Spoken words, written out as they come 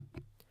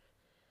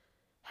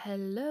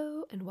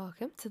Hello and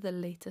welcome to the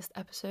latest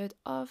episode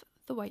of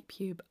The White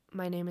Cube.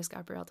 My name is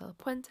Gabrielle Del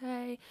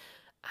Puente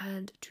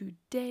and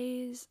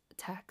today's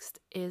text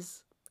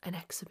is an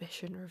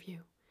exhibition review,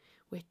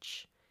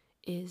 which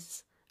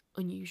is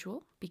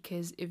unusual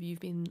because if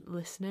you've been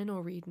listening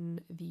or reading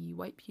The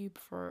White Cube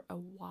for a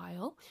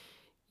while,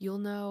 you'll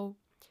know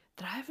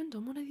that I haven't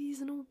done one of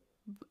these in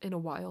a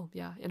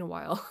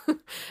while.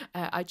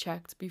 I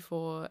checked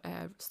before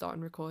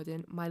starting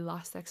recording. My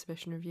last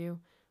exhibition review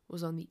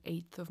was on the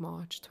 8th of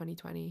March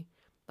 2020,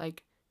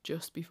 like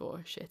just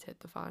before shit hit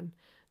the fan.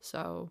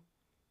 So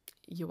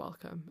you're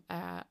welcome.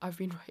 I've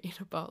been writing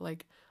about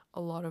like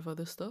a lot of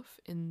other stuff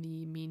in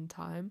the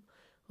meantime,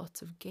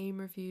 lots of game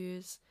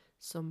reviews,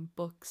 some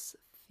books,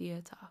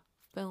 theatre,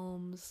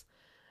 films,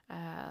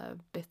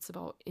 bits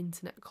about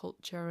internet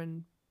culture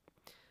and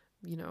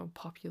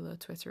popular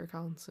Twitter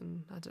accounts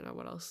and I don't know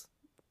what else,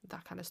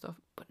 that kind of stuff,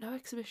 but no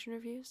exhibition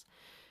reviews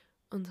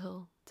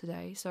until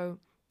today. So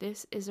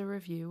this is a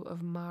review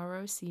of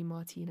Mauro C.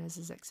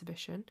 Martinez's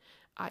exhibition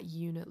at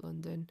Unit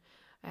London.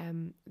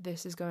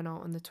 This is going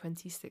out on the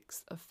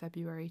 26th of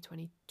February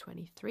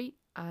 2023,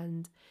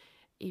 and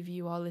if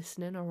you are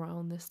listening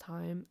around this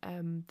time,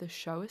 the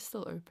show is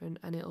still open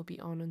and it'll be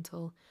on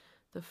until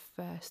the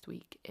first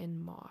week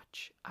in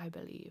March, I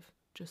believe.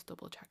 Just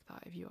double check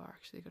that if you are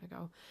actually going to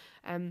go.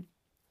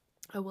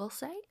 I will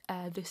say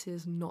this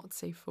is not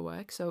safe for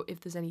work, so if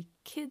there's any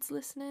kids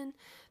listening,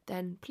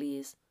 then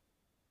please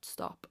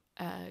stop.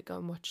 Go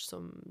and watch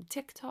some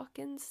TikTok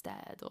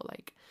instead, or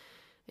like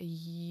a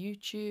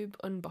YouTube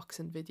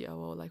unboxing video,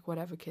 or like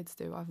whatever kids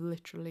do. I've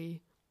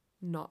literally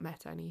not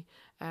met any.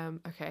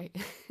 Okay.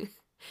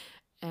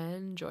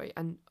 Enjoy,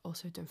 and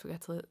also don't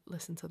forget to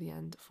listen to the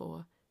end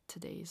for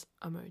today's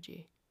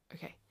emoji.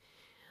 Okay.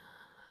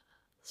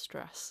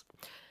 Stress.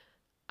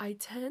 I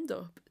turned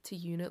up to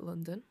Unit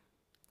London,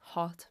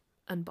 hot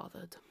and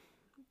bothered,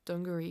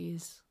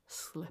 dungarees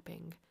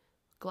slipping,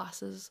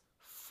 glasses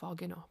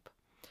fogging up.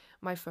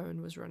 My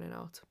phone was running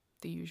out,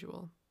 the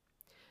usual.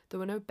 There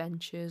were no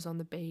benches on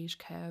the beige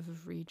curve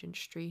of Regent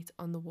Street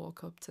on the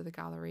walk up to the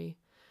gallery,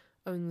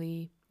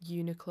 only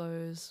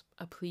Uniqlos,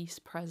 a police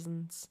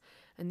presence,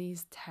 and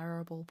these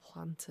terrible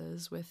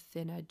planters with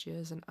thin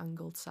edges and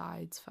angled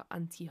sides for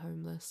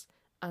anti-homeless,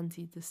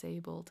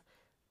 anti-disabled,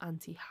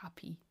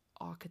 anti-happy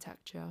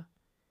architecture.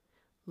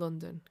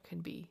 London can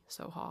be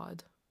so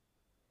hard.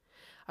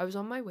 I was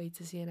on my way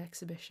to see an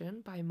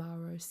exhibition by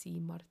Mauro C.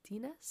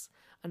 Martinez,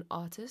 an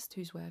artist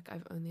whose work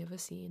I've only ever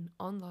seen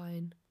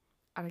online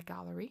at a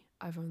gallery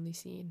I've only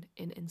seen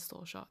in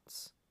install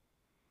shots.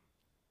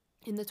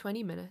 In the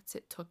 20 minutes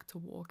it took to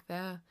walk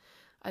there,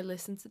 I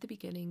listened to the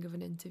beginning of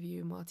an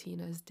interview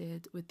Martinez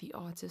did with the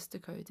Artist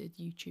Decoded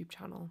YouTube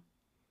channel.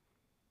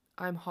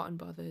 I'm hot and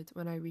bothered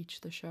when I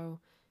reach the show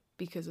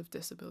because of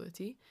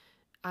disability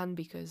and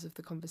because of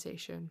the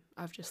conversation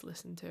I've just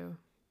listened to.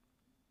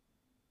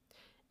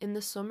 In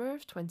the summer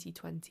of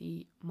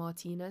 2020,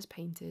 Martinez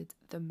painted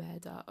The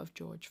Murder of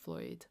George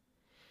Floyd.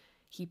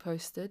 He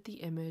posted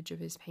the image of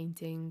his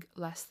painting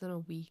less than a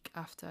week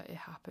after it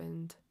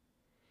happened.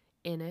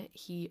 In it,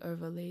 he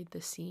overlaid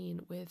the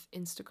scene with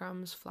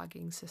Instagram's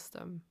flagging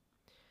system.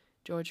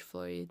 George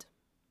Floyd,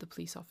 the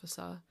police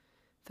officer,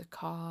 the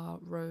car,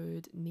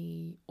 road,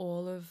 knee,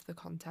 all of the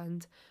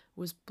content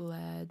was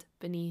blurred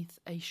beneath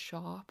a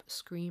sharp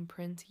screen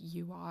print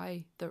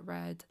UI that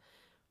read,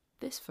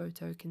 "This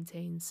photo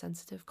contains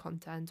sensitive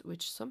content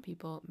which some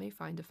people may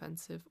find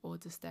offensive or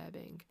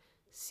disturbing.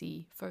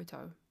 See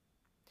photo."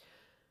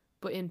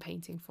 But in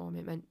painting form,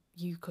 it meant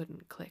you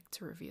couldn't click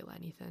to reveal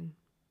anything.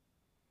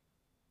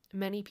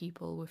 Many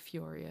people were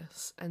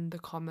furious and the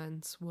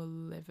comments were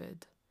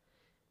livid.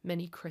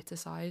 Many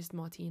criticised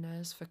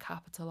Martinez for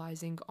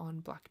capitalising on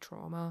black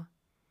trauma.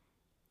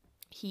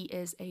 He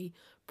is a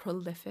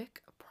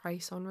prolific,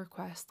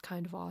 price-on-request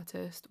kind of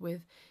artist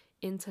with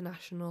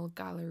international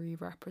gallery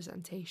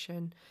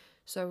representation,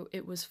 so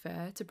it was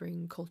fair to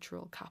bring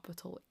cultural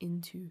capital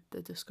into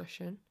the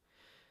discussion.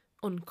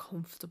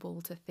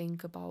 Uncomfortable to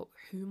think about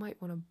who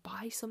might want to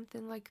buy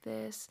something like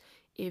this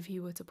if he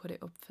were to put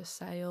it up for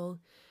sale,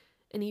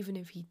 and even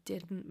if he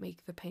didn't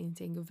make the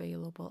painting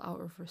available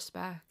out of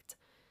respect,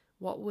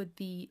 what would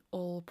the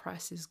all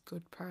press is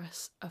good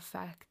press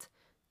effect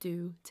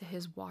do to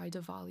his wider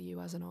value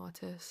as an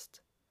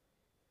artist?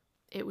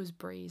 It was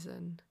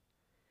brazen.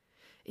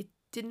 It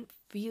didn't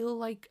feel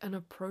like an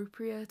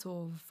appropriate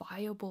or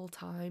viable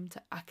time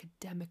to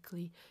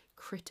academically,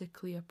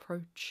 critically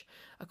approach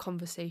a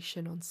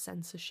conversation on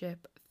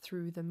censorship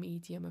through the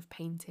medium of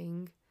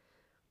painting.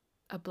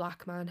 A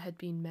black man had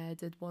been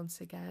murdered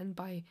once again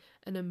by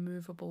an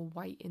immovable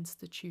white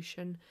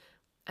institution,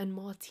 and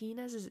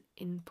Martinez's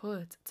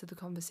input to the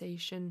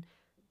conversation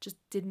just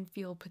didn't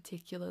feel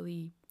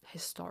particularly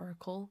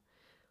historical.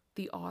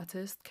 The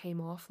artist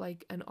came off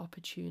like an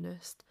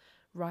opportunist,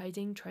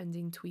 riding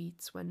trending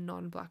tweets when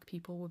non-black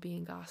people were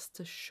being asked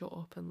to shut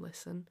up and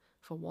listen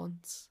for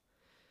once.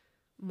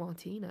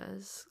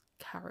 Martinez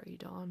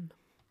carried on.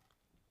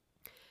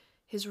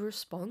 His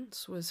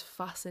response was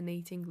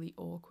fascinatingly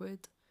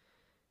awkward.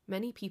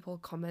 Many people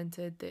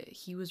commented that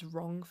he was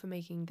wrong for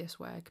making this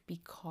work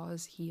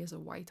because he is a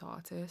white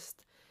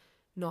artist,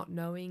 not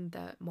knowing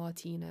that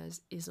Martinez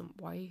isn't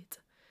white.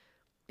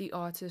 The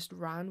artist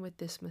ran with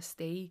this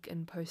mistake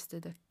and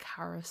posted a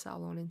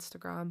carousel on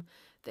Instagram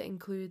that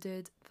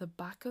included the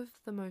back of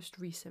the most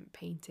recent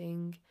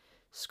painting,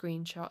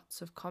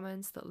 screenshots of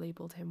comments that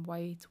labelled him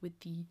white with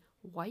the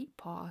white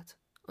part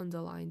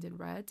underlined in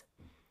red,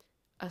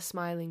 a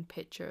smiling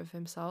picture of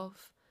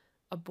himself,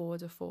 a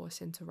border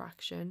force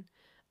interaction,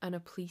 and a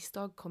police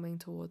dog coming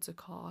towards a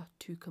car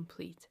to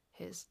complete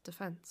his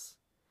defence.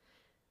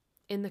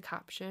 In the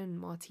caption,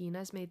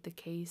 Martinez made the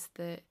case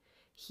that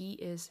he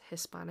is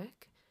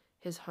Hispanic,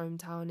 his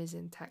hometown is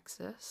in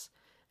Texas,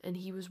 and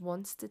he was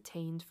once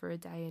detained for a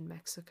day in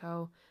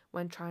Mexico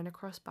when trying to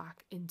cross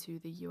back into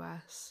the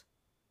US.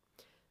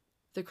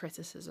 The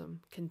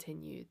criticism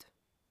continued.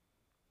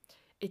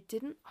 It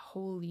didn't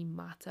wholly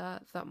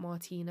matter that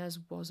Martinez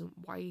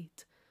wasn't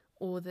white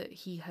or that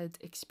he had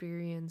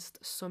experienced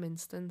some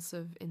instance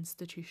of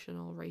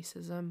institutional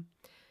racism.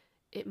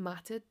 It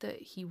mattered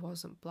that he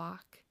wasn't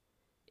black.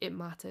 It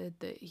mattered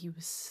that he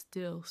was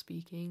still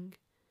speaking.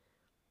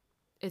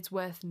 It's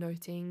worth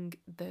noting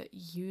that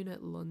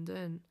Unit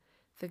London,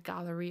 the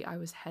gallery I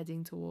was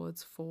heading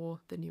towards for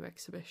the new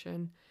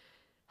exhibition,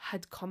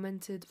 had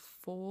commented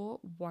 4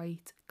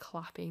 white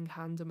clapping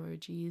hand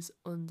emojis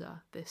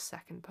under this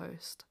second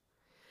post.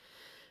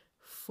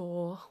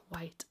 4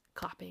 white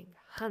clapping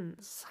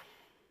hands.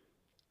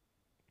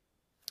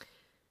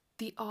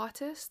 The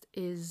artist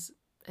is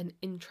an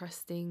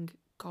interesting,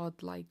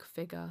 godlike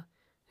figure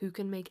who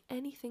can make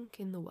anything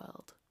in the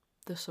world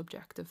the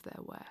subject of their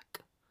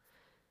work.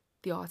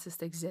 The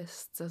artist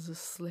exists as a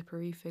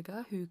slippery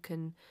figure who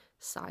can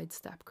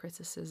sidestep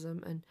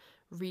criticism and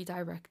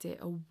redirect it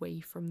away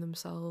from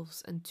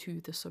themselves and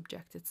to the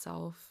subject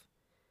itself.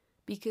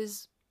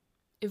 Because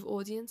if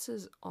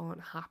audiences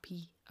aren't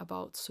happy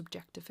about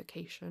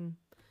subjectification,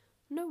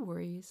 no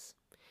worries.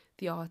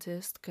 The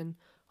artist can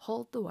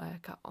hold the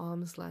work at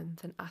arm's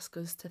length and ask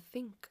us to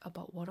think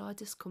about what our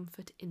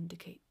discomfort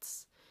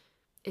indicates.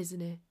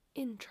 Isn't it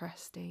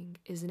interesting?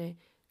 Isn't it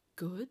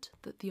good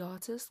that the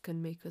artist can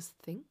make us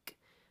think?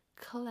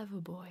 Clever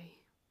boy.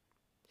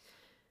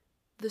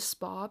 The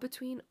spar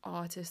between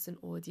artist and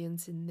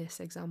audience in this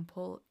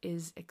example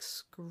is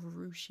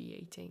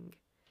excruciating.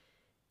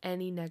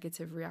 Any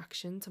negative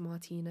reaction to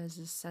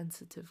Martinez's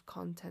sensitive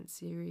content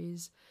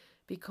series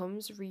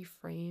becomes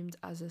reframed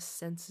as a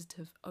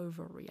sensitive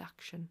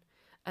overreaction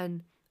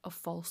and a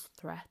false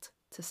threat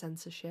to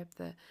censorship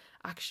that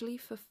actually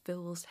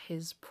fulfills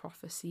his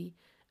prophecy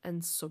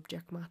and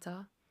subject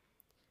matter.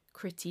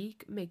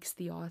 Critique makes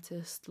the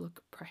artist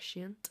look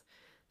prescient,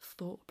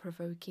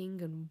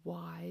 thought-provoking and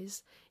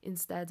wise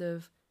instead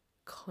of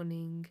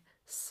cunning,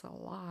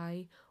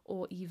 sly,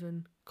 or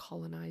even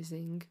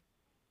colonizing.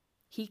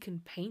 He can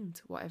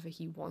paint whatever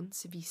he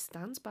wants if he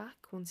stands back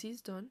once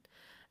he's done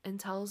and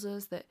tells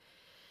us that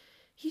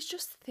he's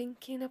just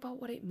thinking about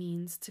what it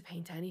means to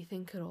paint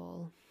anything at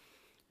all.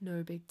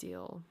 No big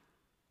deal.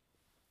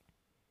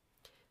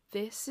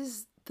 This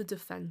is the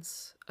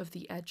defense of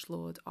the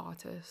edgelord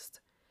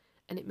artist,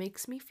 and it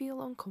makes me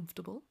feel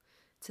uncomfortable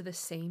to the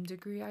same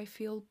degree I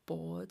feel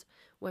bored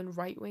when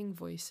right-wing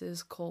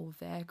voices call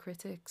their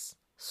critics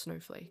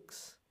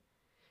snowflakes.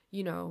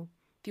 You know,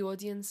 the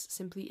audience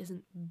simply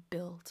isn't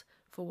built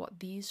for what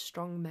these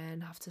strong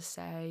men have to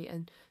say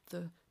and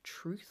the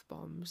truth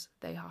bombs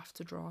they have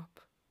to drop.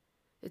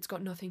 It's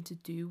got nothing to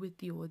do with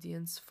the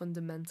audience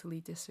fundamentally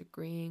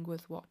disagreeing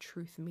with what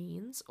truth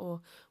means or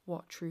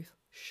what truth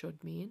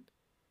should mean.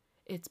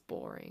 It's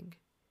boring.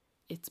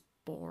 It's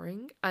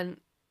boring and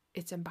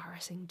it's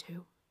embarrassing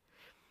too.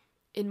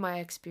 In my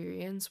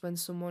experience, when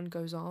someone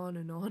goes on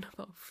and on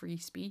about free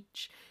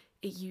speech,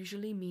 it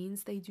usually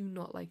means they do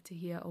not like to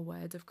hear a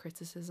word of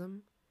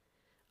criticism.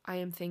 I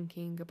am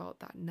thinking about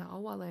that now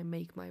while I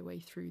make my way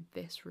through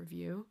this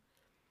review.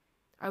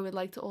 I would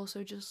like to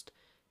also just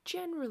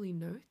generally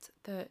note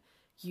that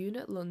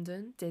Unit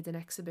London did an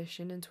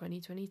exhibition in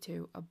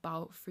 2022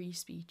 about free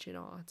speech in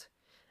art,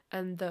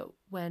 and that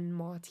when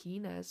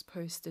Martinez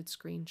posted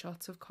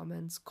screenshots of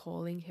comments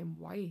calling him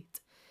white,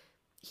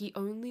 he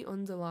only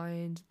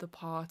underlined the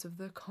part of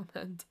the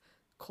comment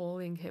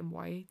calling him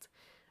white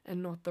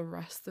and not the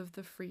rest of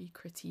the free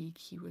critique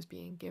he was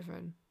being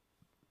given.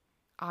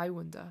 I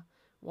wonder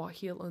what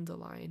he'll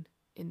underline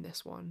in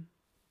this one.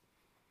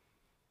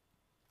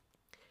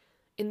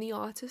 In the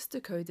Artist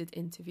Decoded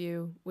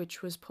interview,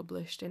 which was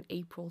published in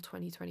April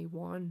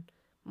 2021,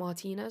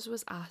 Martinez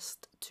was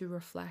asked to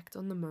reflect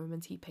on the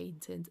moment he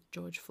painted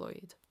George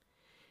Floyd.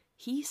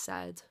 He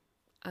said,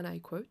 and I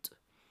quote,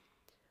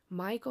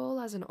 "My goal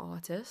as an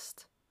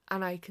artist,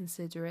 and I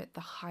consider it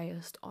the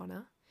highest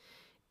honour,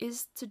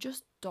 is to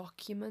just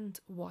document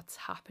what's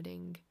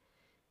happening.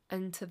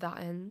 And to that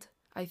end,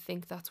 I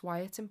think that's why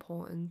it's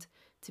important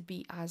to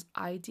be as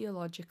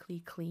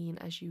ideologically clean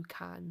as you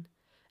can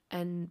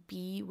and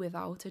be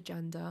without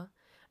agenda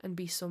and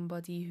be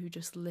somebody who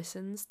just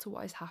listens to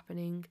what is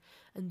happening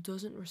and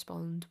doesn't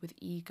respond with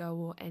ego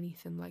or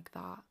anything like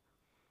that.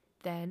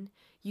 then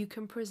you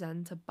can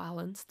present a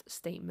balanced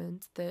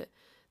statement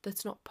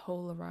that's not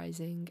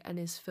polarizing and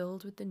is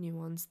filled with the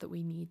nuance that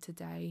we need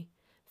today,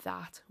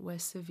 that we're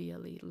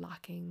severely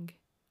lacking.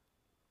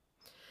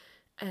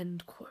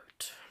 End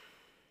quote.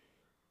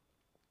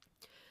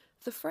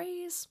 The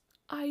phrase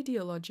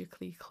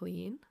ideologically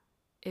clean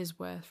is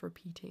worth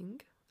repeating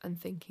and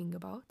thinking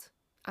about,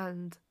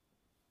 and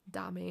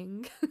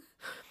damning.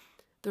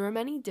 There are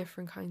many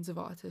different kinds of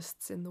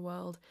artists in the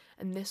world,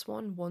 and this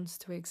one wants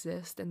to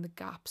exist in the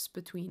gaps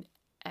between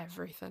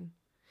everything.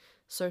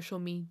 Social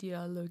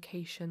media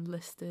location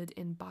listed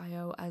in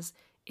bio as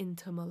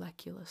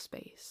intermolecular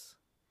space.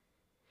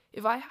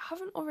 If I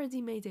haven't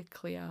already made it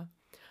clear,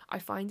 I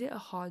find it a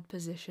hard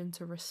position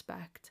to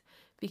respect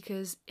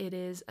because it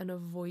is an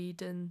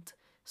avoidant,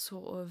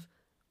 sort of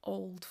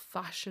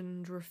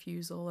old-fashioned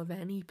refusal of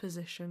any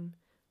position,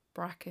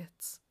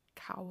 brackets,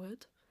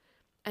 coward,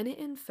 and it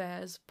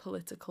infers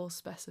political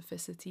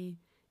specificity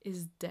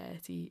is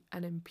dirty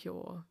and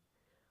impure.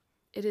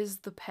 It is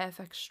the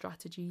perfect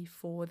strategy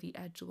for the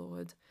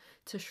edgelord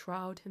to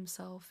shroud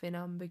himself in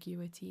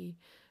ambiguity,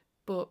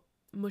 but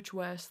much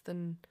worse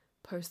than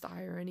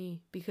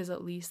post-irony, because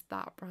at least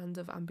that brand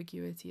of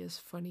ambiguity is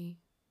funny.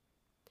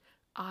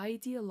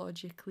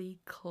 Ideologically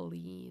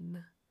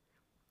clean.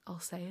 I'll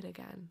say it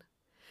again.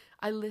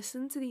 I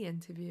listened to the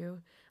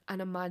interview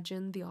and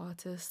imagined the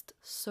artist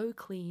so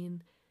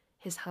clean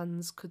his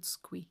hands could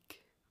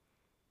squeak.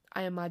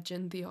 I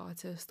imagined the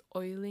artist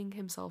oiling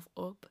himself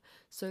up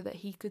so that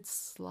he could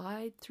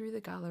slide through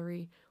the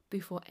gallery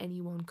before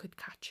anyone could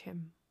catch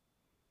him.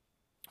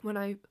 When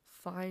I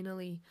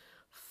finally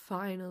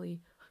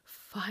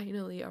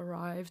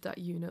arrived at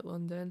Unit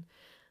London,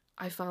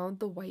 I found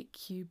the white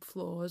cube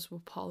floors were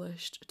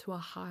polished to a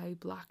high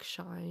black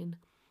shine,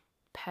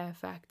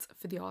 perfect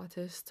for the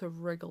artist to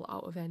wriggle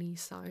out of any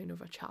sign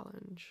of a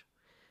challenge.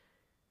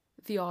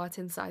 The art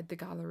inside the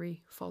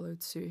gallery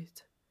followed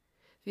suit.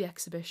 The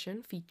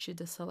exhibition featured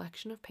a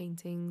selection of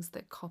paintings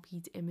that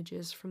copied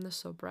images from the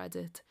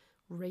subreddit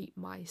Rate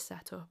My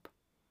Setup.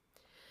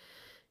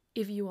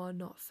 If you are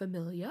not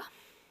familiar,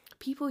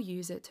 people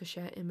use it to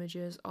share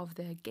images of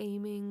their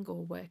gaming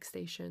or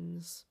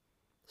workstations.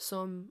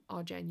 Some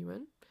are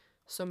genuine,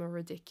 some are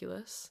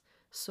ridiculous,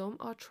 some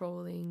are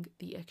trolling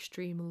the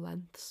extreme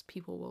lengths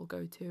people will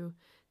go to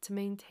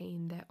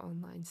maintain their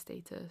online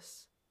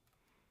status.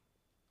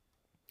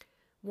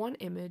 One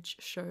image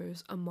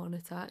shows a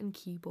monitor and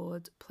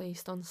keyboard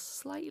placed on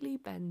slightly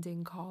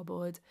bending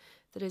cardboard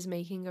that is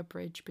making a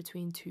bridge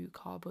between two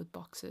cardboard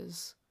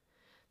boxes.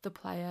 The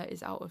player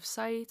is out of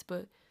sight,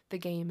 but the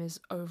game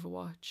is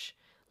Overwatch,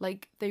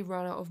 like they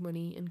ran out of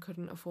money and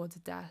couldn't afford a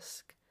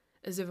desk,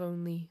 as if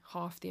only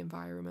half the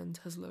environment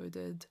has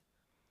loaded.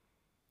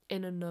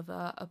 In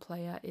another, a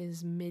player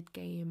is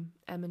mid-game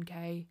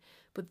M&K,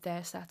 but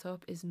their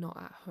setup is not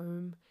at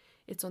home.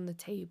 It's on the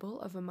table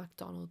of a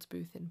McDonald's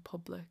booth in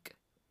public.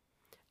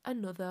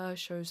 Another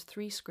shows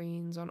 3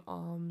 screens on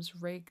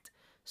arms rigged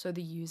so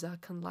the user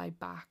can lie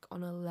back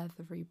on a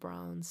leathery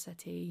brown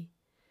settee.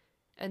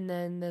 And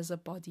then there's a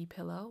body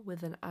pillow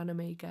with an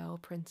anime girl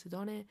printed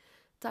on it,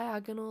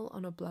 diagonal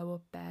on a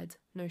blow-up bed,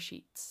 no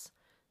sheets.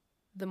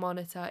 The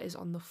monitor is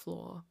on the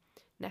floor,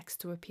 next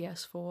to a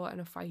PS4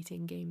 and a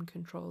fighting game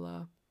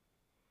controller.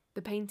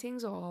 The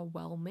paintings are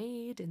well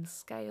made in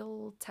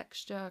scale,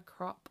 texture,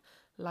 crop,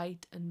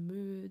 light and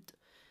mood.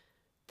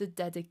 The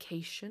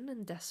dedication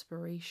and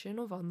desperation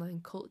of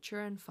online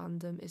culture and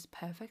fandom is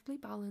perfectly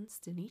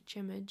balanced in each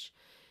image,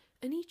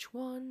 and each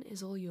one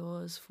is all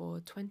yours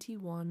for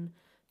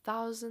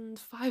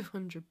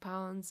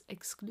 £21,500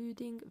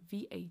 excluding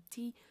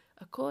VAT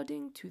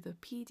according to the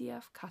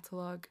PDF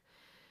catalogue.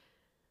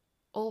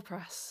 All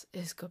press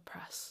is good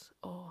press,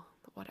 or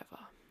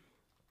whatever.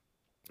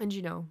 And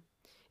you know,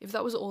 if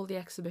that was all the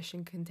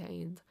exhibition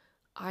contained,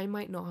 I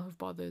might not have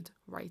bothered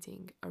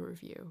writing a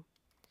review.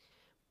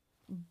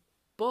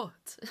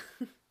 But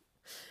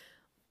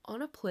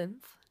on a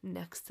plinth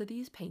next to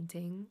these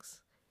paintings,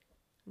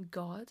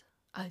 God,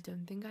 I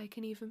don't think I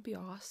can even be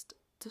asked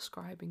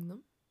describing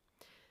them,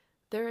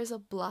 there is a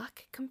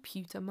black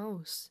computer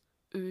mouse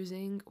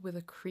oozing with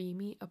a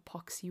creamy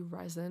epoxy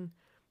resin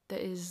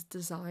that is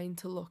designed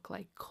to look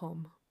like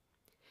cum.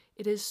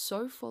 It is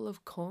so full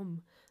of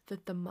cum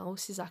that the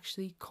mouse is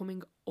actually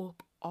coming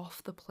up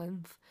off the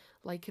plinth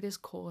like it is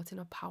caught in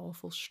a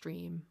powerful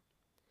stream.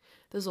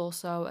 There's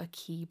also a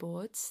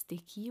keyboard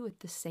sticky with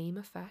the same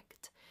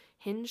effect,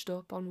 hinged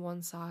up on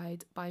one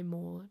side by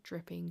more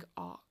dripping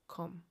art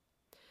cum.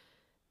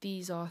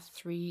 These are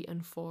 $3,000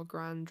 and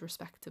 $4,000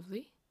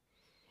 respectively.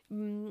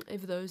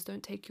 If those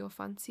don't take your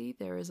fancy,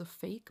 there is a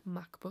fake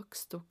MacBook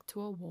stuck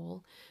to a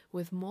wall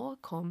with more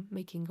cum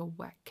making a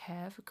wet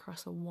curve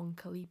across a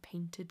wonkily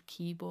painted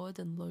keyboard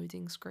and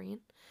loading screen.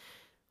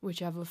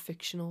 Whichever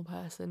fictional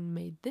person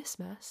made this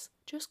mess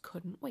just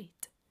couldn't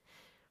wait.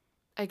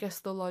 I guess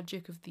the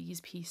logic of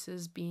these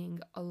pieces being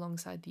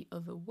alongside the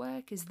other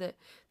work is that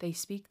they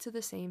speak to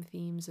the same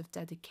themes of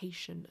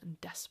dedication and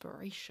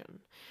desperation,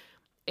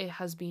 It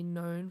has been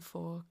known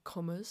for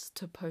comers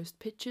to post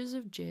pictures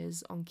of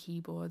jizz on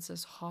keyboards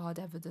as hard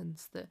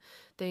evidence that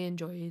they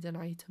enjoyed an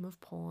item of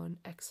porn,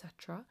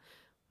 etc.,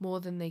 more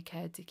than they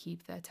cared to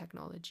keep their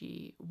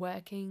technology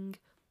working,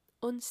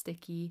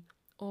 unsticky,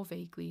 or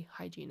vaguely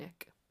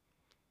hygienic.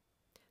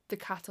 The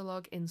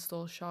catalogue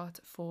install shot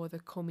for the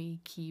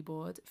Cummy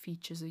keyboard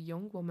features a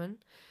young woman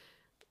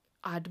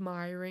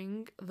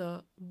admiring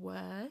the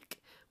work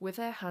with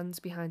her hands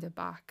behind her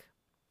back.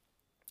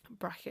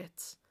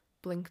 Brackets.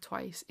 Blink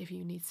twice if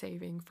you need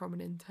saving from an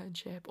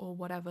internship or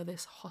whatever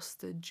this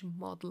hostage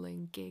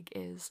modelling gig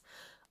is.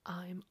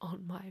 I'm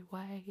on my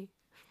way.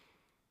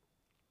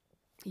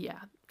 Yeah,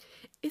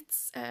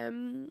 it's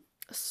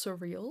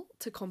surreal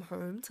to come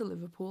home to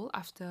Liverpool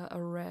after a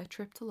rare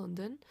trip to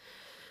London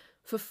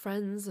for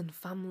friends and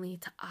family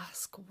to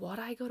ask what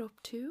I got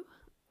up to,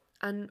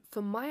 and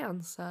for my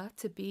answer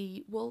to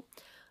be, well,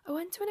 I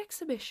went to an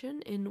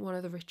exhibition in one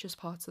of the richest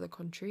parts of the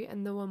country,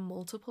 and there were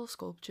multiple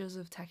sculptures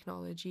of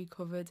technology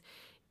covered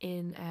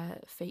in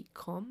fake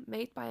cum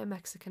made by a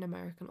Mexican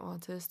American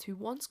artist who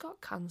once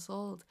got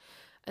cancelled,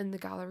 and the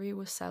gallery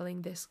was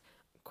selling this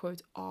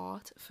quote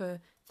art for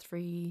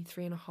three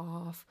and a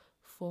half,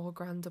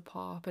 £4,000 a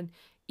pop. And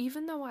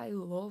even though I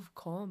love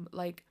cum,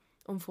 like,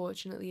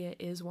 unfortunately it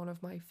is one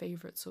of my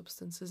favourite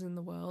substances in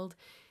the world,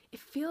 it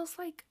feels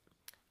like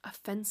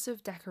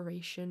offensive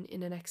decoration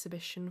in an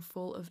exhibition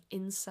full of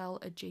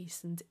incel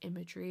adjacent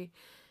imagery,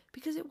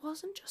 because it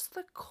wasn't just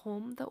the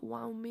cum that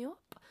wound me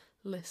up.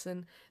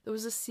 Listen, there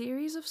was a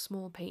series of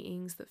small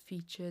paintings that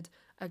featured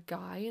a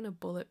guy in a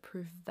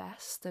bulletproof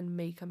vest and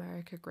Make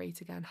America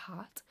Great Again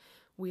hat,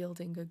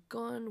 wielding a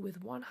gun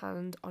with one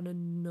hand on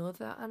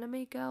another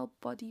anime girl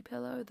body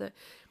pillow that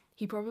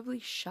he probably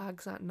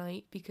shags at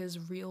night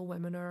because real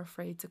women are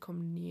afraid to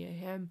come near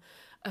him,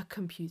 a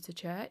computer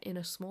chair in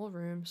a small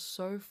room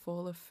so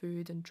full of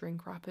food and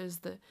drink wrappers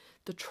that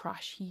the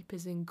trash heap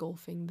is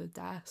engulfing the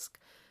desk,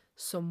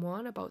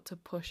 someone about to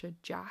push a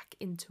jack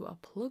into a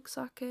plug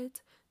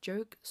socket,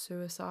 joke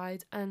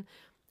suicide, and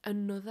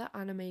another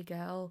anime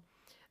girl,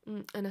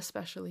 an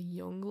especially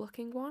young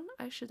looking one,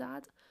 I should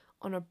add,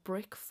 on a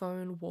brick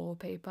phone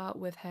wallpaper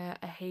with her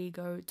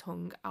ahego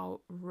tongue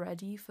out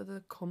ready for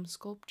the cum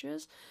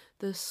sculptures,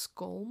 the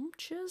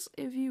sculptures,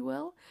 if you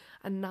will.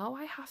 And now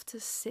I have to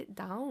sit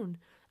down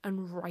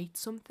and write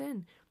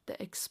something that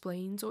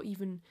explains or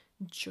even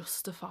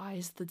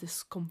justifies the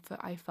discomfort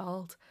I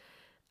felt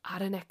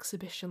at an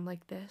exhibition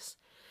like this,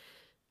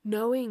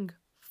 knowing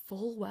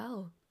full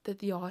well that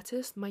the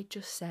artist might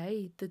just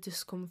say the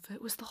discomfort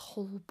was the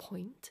whole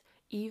point,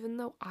 even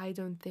though I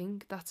don't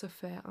think that's a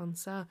fair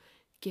answer,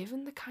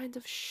 given the kind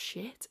of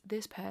shit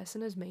this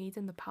person has made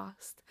in the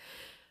past.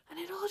 And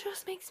it all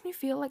just makes me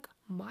feel like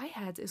my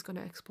head is going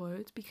to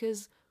explode,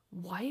 because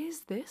why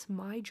is this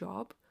my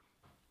job?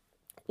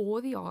 Or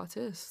the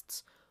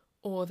artists?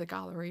 Or the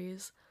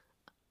galleries?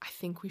 I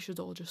think we should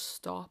all just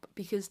stop,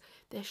 because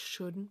there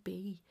shouldn't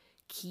be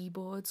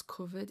keyboards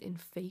covered in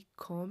fake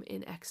cum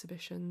in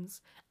exhibitions,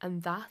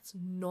 and that's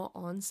not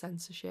on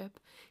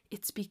censorship.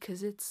 It's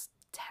because it's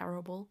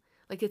terrible.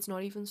 Like, it's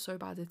not even so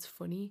bad it's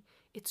funny.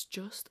 It's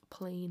just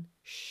plain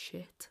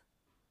shit.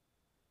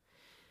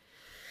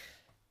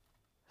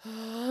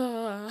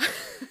 I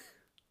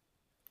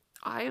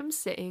am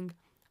sitting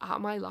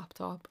at my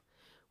laptop,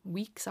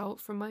 weeks out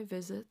from my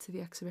visit to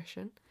the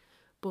exhibition,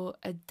 but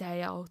a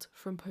day out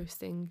from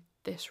posting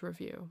this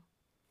review.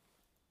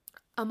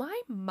 Am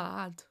I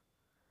mad?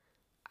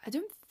 I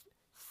don't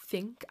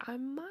think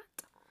I'm mad.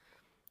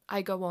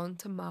 I go on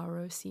to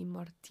Mauro C.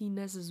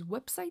 Martinez's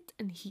website,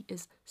 and he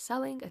is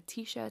selling a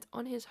t-shirt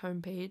on his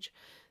homepage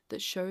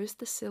that shows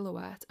the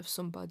silhouette of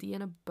somebody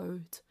in a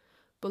boat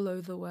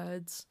below the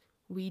words,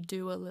 "We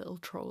do a little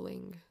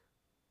trolling."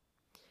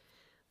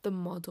 The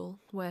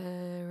model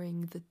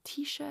wearing the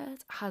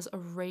t-shirt has a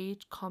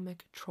rage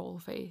comic troll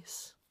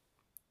face.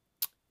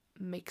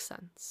 Makes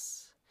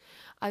sense.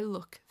 I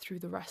look through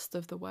the rest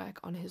of the work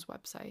on his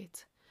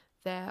website.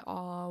 There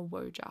are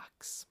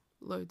Wojaks,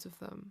 loads of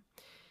them.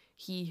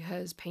 He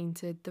has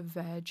painted the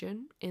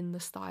Virgin in the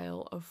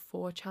style of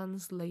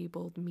 4chan's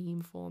labelled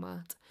meme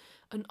format,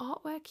 an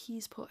artwork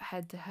he's put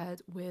head to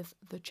head with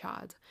the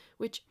Chad,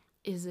 which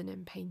isn't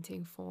in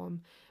painting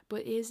form,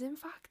 but is in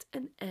fact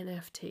an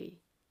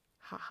NFT.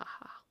 Ha ha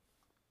ha.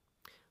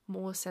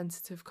 More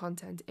sensitive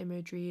content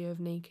imagery of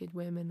naked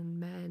women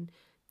and men,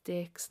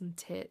 dicks and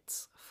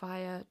tits,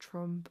 Fire,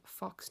 Trump,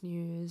 Fox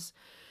News.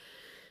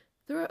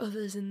 There are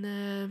others in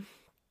there,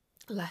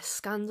 less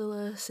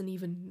scandalous and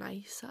even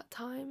nice at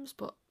times,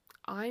 but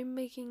I'm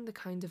making the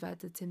kind of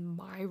edits in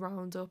my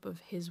roundup of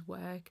his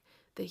work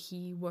that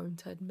he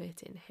won't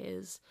admit in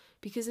his,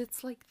 because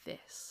it's like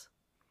this.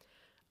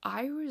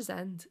 I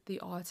resent the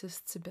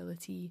artist's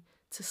ability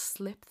to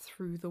slip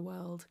through the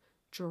world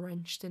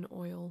drenched in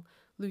oil,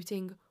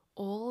 looting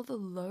all the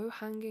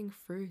low-hanging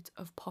fruit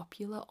of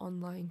popular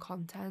online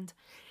content.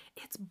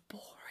 It's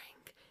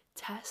boring,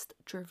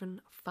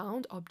 test-driven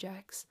found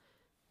objects,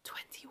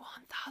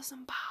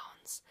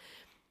 £21,000.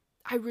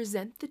 I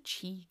resent the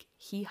cheek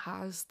he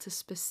has to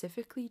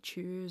specifically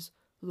choose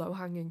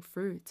low-hanging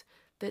fruit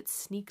that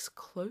sneaks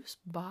close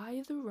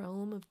by the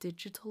realm of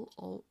digital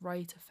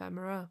alt-right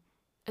ephemera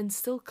and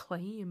still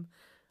claim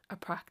a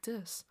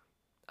practice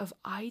of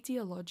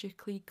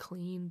ideologically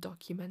clean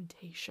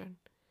documentation.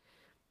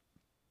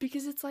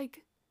 Because it's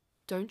like,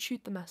 don't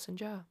shoot the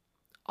messenger,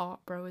 art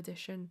bro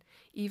edition,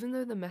 even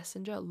though the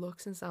messenger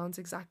looks and sounds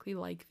exactly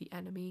like the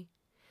enemy.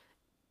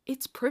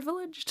 It's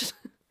privileged.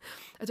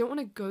 I don't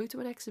want to go to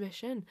an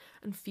exhibition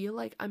and feel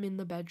like I'm in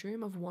the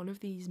bedroom of one of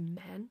these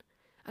men,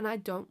 and I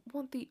don't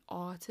want the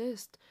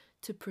artist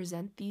to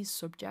present these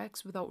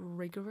subjects without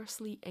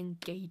rigorously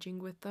engaging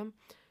with them,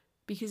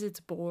 because it's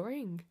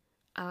boring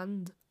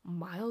and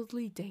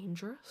mildly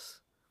dangerous.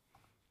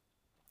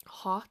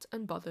 Hot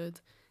and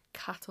Bothered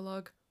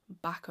catalogue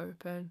back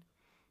open.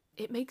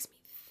 It makes me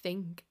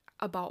think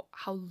about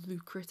how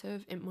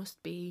lucrative it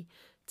must be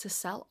to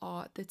sell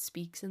art that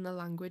speaks in the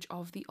language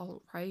of the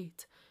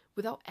alt-right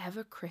without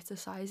ever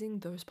criticising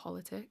those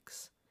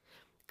politics.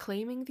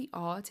 Claiming the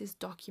art is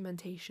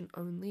documentation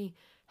only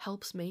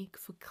helps make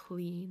for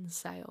clean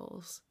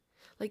sales.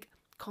 Like,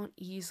 can't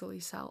easily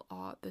sell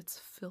art that's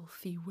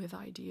filthy with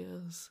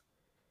ideas.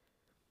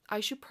 I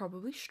should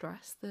probably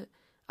stress that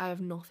I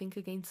have nothing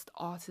against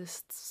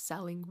artists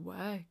selling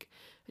work.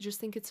 I just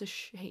think it's a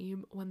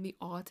shame when the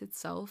art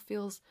itself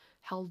feels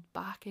held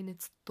back in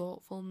its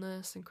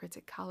thoughtfulness and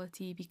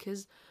criticality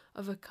because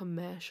of a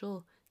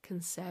commercial,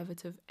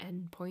 conservative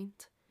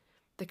endpoint.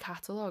 The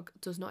catalogue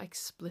does not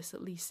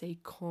explicitly say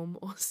cum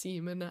or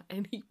semen at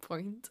any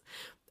point.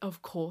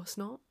 Of course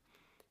not.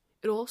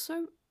 It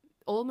also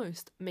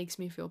almost makes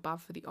me feel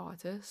bad for the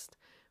artist,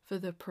 for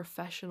the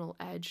professional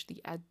edge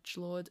the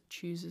edgelord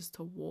chooses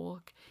to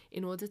walk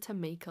in order to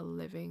make a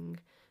living,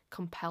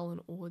 compel an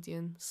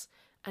audience,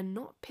 and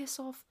not piss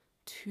off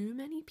too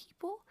many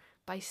people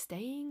by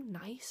staying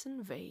nice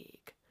and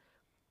vague.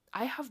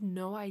 I have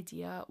no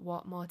idea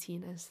what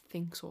Martinez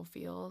thinks or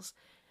feels,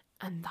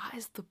 and that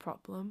is the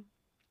problem.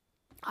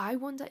 I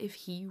wonder if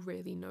he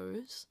really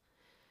knows.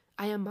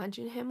 I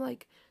imagine him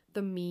like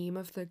the meme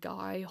of the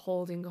guy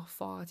holding a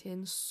fart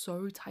in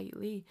so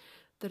tightly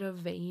that a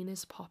vein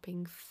is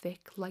popping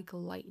thick like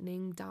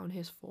lightning down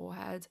his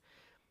forehead.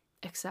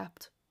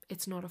 Except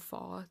it's not a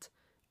fart,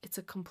 it's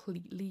a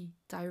completely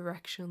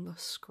directionless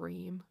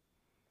scream.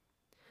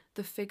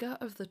 The figure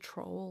of the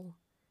troll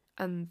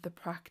and the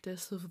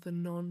practice of the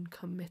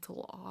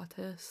non-committal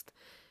artist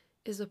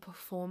is a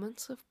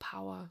performance of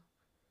power.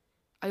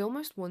 I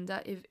almost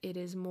wonder if it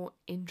is more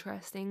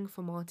interesting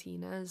for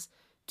Martinez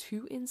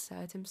to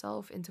insert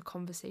himself into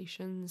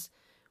conversations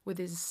with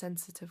his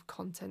sensitive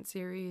content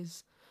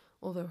series,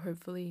 although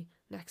hopefully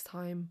next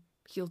time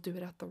he'll do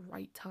it at the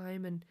right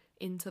time and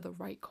into the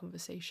right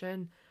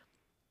conversation,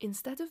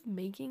 instead of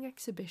making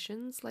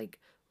exhibitions like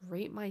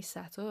Rate My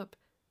Setup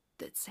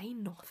that say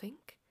nothing.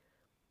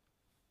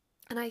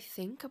 And I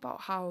think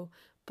about how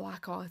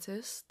black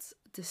artists,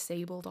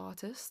 disabled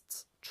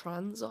artists,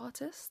 trans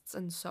artists,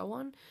 and so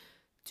on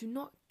do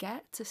not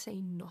get to say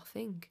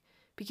nothing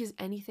because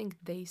anything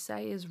they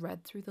say is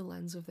read through the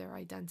lens of their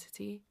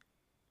identity.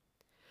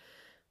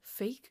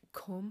 Fake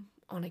cum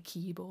on a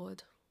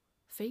keyboard,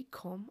 fake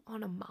cum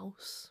on a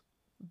mouse,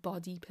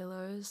 body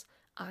pillows,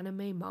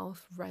 anime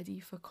mouth ready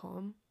for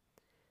cum.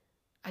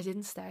 I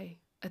didn't stay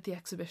at the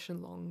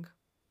exhibition long.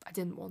 I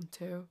didn't want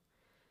to.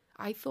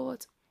 I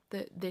thought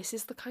that this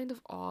is the kind of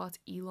art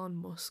Elon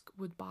Musk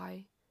would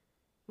buy.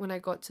 When I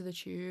got to the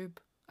tube,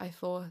 I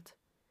thought,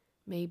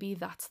 maybe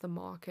that's the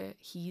market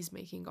he's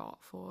making art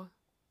for.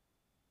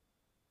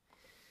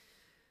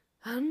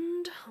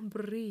 And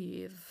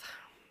breathe.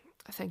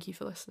 Thank you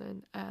for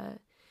listening.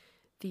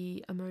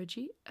 The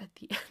emoji at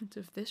the end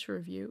of this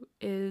review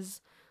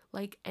is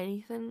like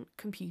anything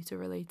computer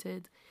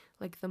related,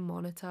 like the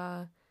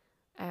monitor.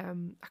 I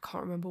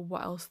can't remember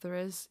what else there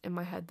is in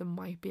my head. There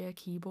might be a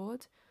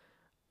keyboard,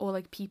 or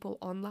like people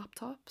on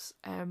laptops.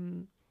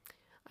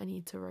 I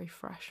need to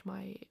refresh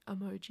my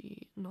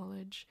emoji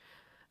knowledge.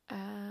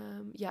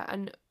 Yeah,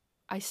 and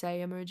I say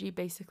emoji,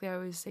 basically I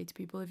always say to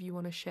people, if you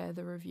want to share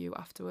the review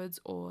afterwards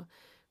or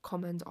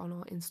comment on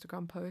our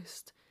Instagram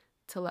post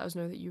to let us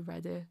know that you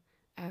read it,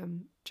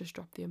 just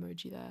drop the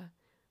emoji there,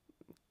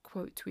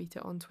 quote tweet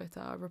it on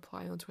Twitter,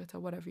 reply on Twitter,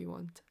 whatever you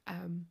want,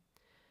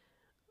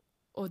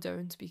 or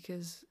don't,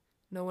 because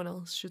no one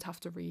else should have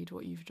to read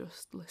what you've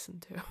just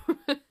listened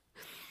to.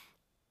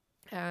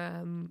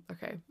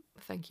 Okay,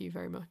 thank you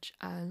very much,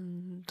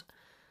 and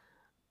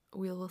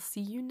we'll see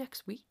you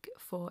next week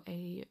for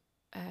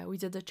we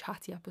did a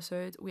chatty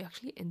episode. We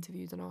actually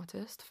interviewed an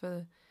artist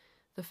for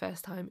the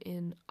first time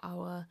in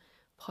our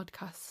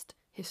podcast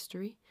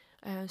history.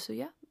 So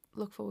yeah,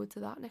 look forward to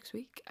that next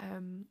week.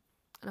 And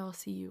I'll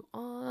see you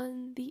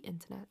on the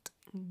internet.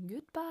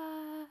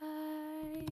 Goodbye.